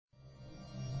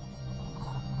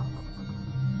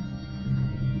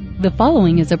The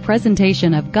following is a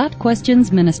presentation of Got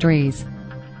Questions Ministries.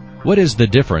 What is the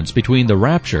difference between the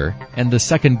rapture and the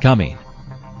second coming?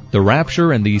 The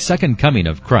rapture and the second coming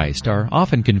of Christ are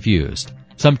often confused.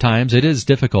 Sometimes it is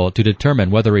difficult to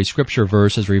determine whether a scripture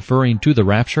verse is referring to the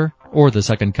rapture or the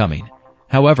second coming.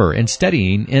 However, in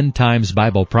studying end times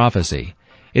Bible prophecy,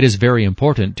 it is very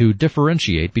important to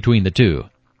differentiate between the two.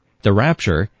 The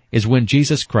rapture is when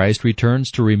Jesus Christ returns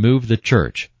to remove the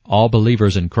church, all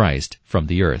believers in Christ, from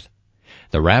the earth.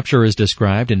 The rapture is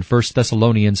described in 1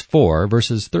 Thessalonians 4,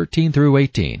 verses 13 through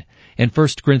 18, and 1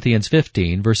 Corinthians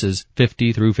 15, verses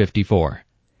 50 through 54.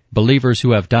 Believers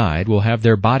who have died will have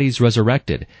their bodies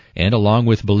resurrected, and along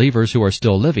with believers who are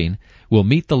still living, will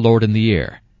meet the Lord in the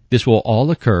air. This will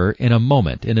all occur in a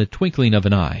moment, in a twinkling of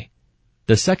an eye.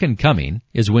 The second coming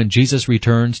is when Jesus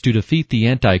returns to defeat the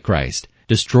Antichrist,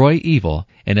 destroy evil,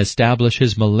 and establish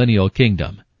his millennial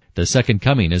kingdom. The second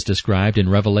coming is described in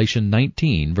Revelation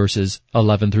 19, verses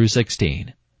 11 through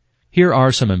 16. Here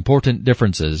are some important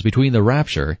differences between the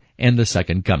rapture and the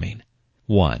second coming.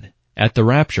 1. At the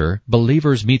rapture,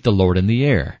 believers meet the Lord in the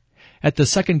air. At the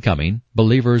second coming,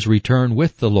 believers return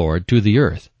with the Lord to the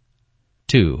earth.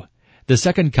 2. The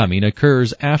second coming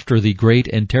occurs after the great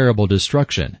and terrible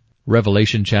destruction,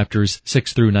 Revelation chapters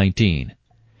 6 through 19.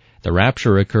 The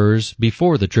rapture occurs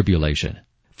before the tribulation,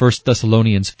 1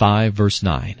 Thessalonians 5, verse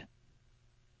 9.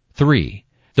 3.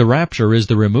 The rapture is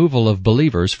the removal of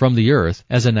believers from the earth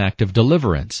as an act of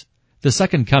deliverance. The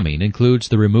second coming includes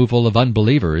the removal of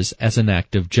unbelievers as an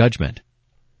act of judgment.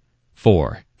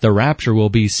 4. The rapture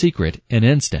will be secret and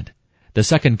instant. The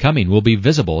second coming will be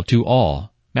visible to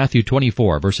all. Matthew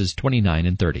 24, verses 29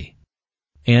 and 30.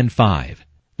 And 5.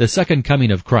 The second coming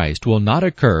of Christ will not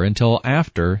occur until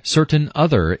after certain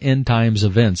other end times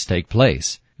events take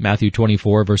place. Matthew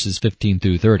 24, verses 15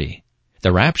 through 30.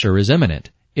 The rapture is imminent.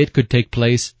 It could take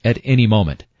place at any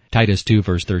moment. Titus 2,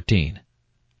 verse 13.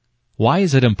 Why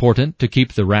is it important to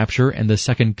keep the rapture and the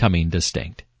second coming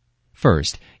distinct?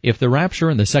 First, if the rapture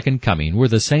and the second coming were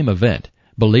the same event,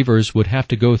 believers would have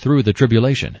to go through the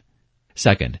tribulation.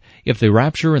 Second, if the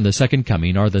rapture and the second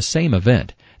coming are the same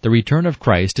event, the return of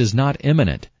Christ is not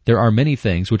imminent. There are many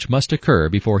things which must occur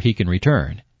before he can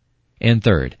return. And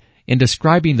third, in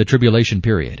describing the tribulation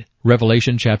period,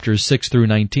 Revelation chapters 6 through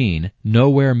 19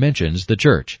 nowhere mentions the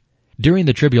church. During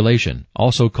the tribulation,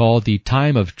 also called the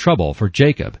time of trouble for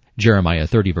Jacob, Jeremiah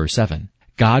 30 verse 7,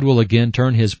 God will again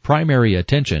turn his primary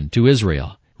attention to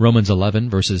Israel, Romans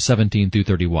 11 verses 17 through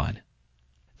 31.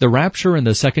 The rapture and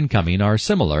the second coming are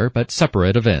similar but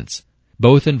separate events.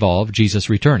 Both involve Jesus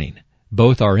returning.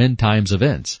 Both are end times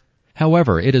events.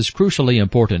 However, it is crucially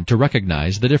important to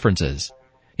recognize the differences.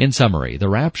 In summary, the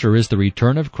rapture is the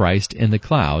return of Christ in the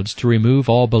clouds to remove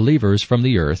all believers from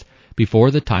the earth before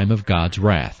the time of God's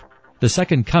wrath. The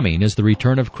second coming is the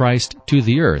return of Christ to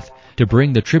the earth to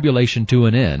bring the tribulation to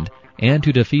an end and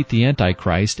to defeat the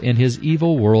Antichrist and his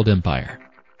evil world empire.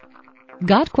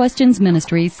 Got Questions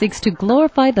Ministries seeks to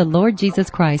glorify the Lord Jesus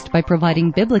Christ by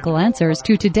providing biblical answers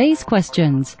to today's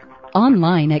questions.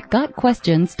 Online at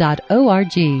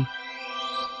GotQuestions.org.